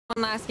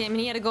one last game, and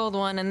he had a gold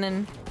one, and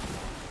then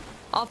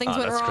all things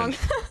went wrong.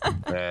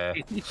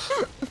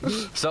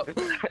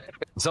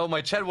 So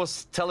my chat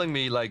was telling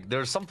me like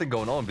there's something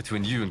going on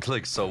between you and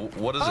Clix. So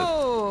what is it?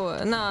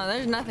 Oh no,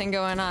 there's nothing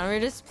going on. We're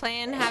just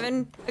playing,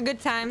 having a good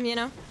time, you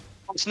know.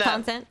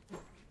 Content.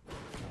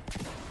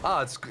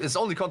 Ah, it's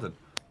only content.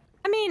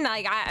 I mean,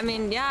 like I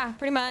mean, yeah,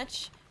 pretty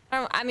much.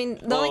 I mean,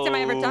 the only time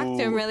I ever talked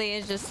to him really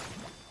is just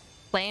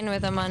playing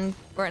with him on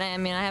Fortnite. I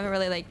mean, I haven't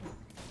really like.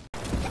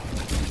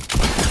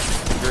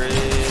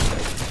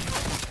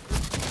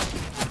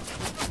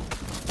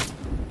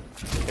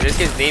 This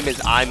kid's name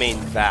is I main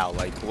Val.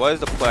 Like, what is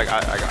the play?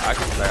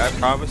 I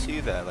promise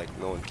you that like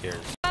no one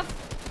cares.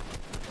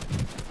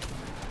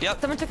 Yep.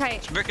 Someone took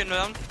height. Breaking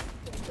down.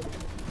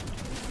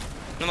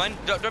 No mind.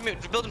 Drop me.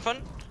 Build in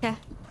front. Yeah.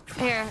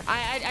 Here,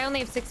 I only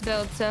have 6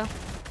 builds, so.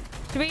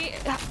 Should we?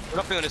 We're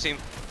not on the team.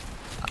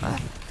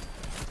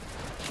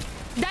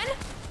 Done.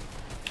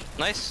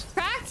 Nice.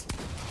 Cracked.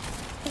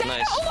 Done.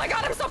 Nice. Oh my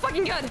god, I'm so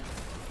fucking good.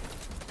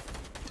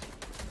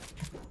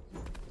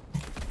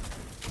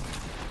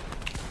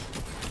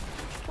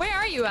 Where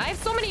are you? I have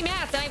so many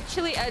mats. I have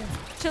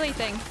chili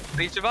thing.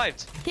 But you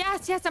survived.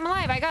 Yes, I'm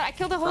alive. I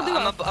killed the whole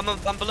duo.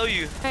 I'm below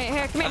you. Alright,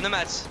 here, come here. I'm the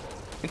mats.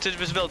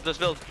 Let's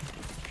build.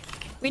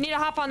 We need to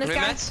hop on this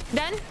guy. Mats?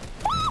 Done?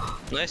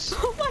 Nice.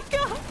 Oh my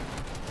god.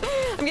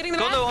 I'm getting the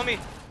Go mats. low on me.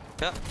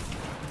 Yeah.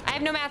 I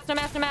have no mats. I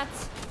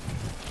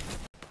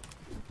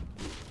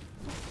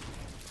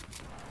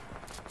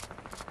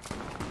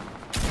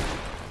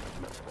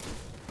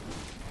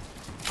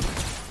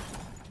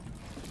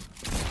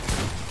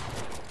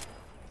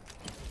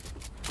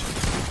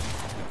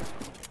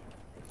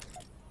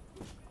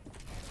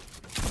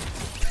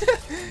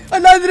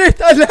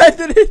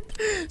landed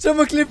it!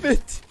 Someone clip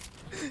it!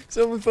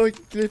 Someone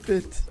fucking clip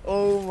it.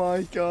 Oh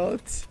my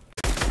god.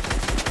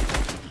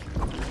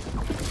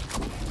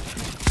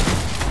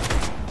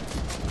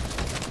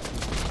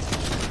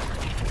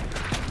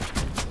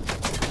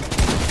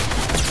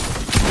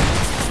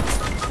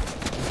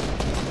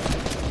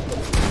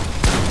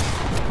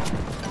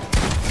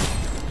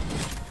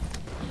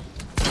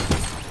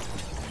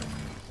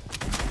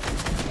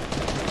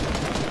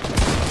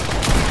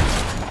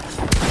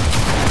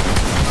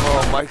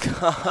 Oh my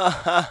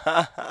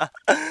god.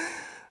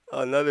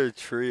 Another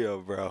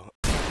trio, bro.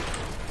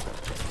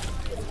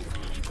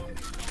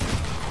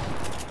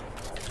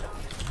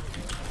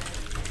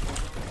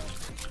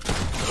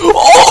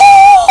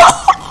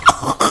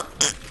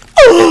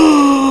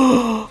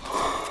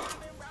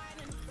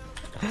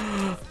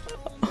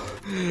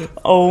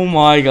 Oh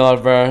my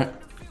god, bro. I'm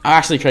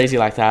actually crazy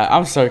like that.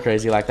 I'm so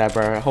crazy like that,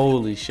 bro.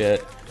 Holy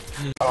shit.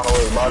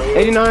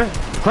 89,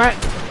 crack,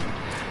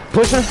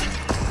 pushing.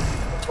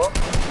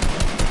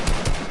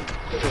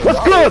 What's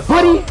good,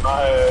 buddy?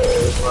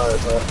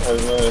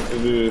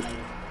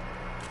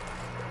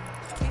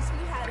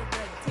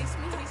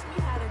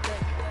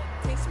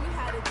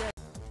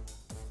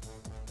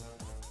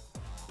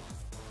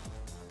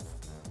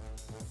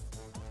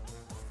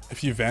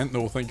 If you vent,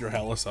 they'll think you're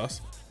hella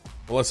sus.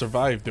 Well, I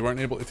survived. They weren't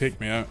able to take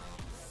me out.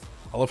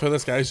 I love how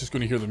this guy's just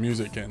going to hear the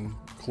music getting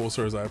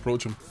closer as I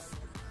approach him.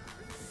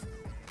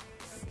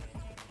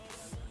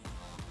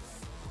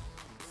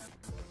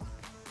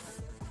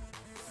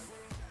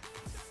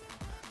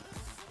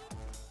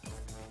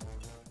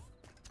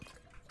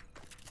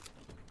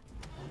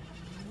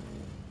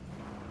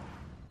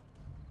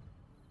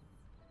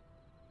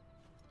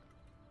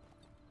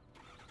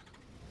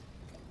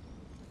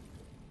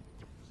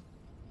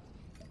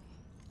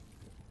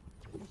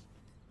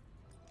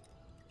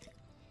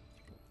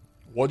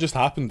 What just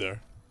happened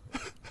there?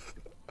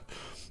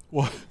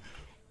 What?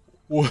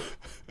 On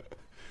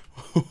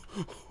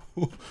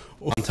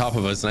top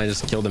of us, and I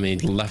just killed him.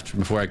 And he left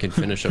before I could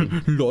finish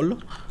him.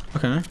 Lol.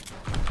 Okay.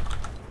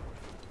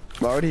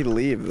 Why would he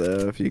leave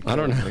though? If you? I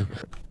don't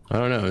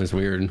know. It's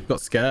weird.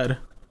 Got scared.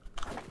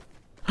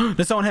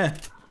 There's someone here.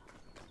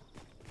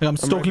 I'm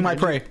stalking my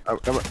prey. I'm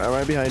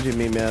right behind you,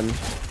 me man.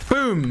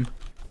 Boom.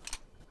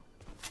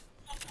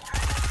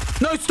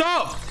 No,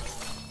 stop.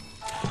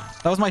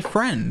 That was my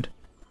friend.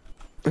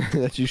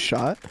 That you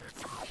shot?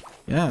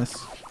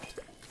 Yes.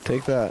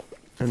 Take that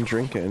and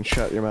drink it and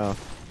shut your mouth.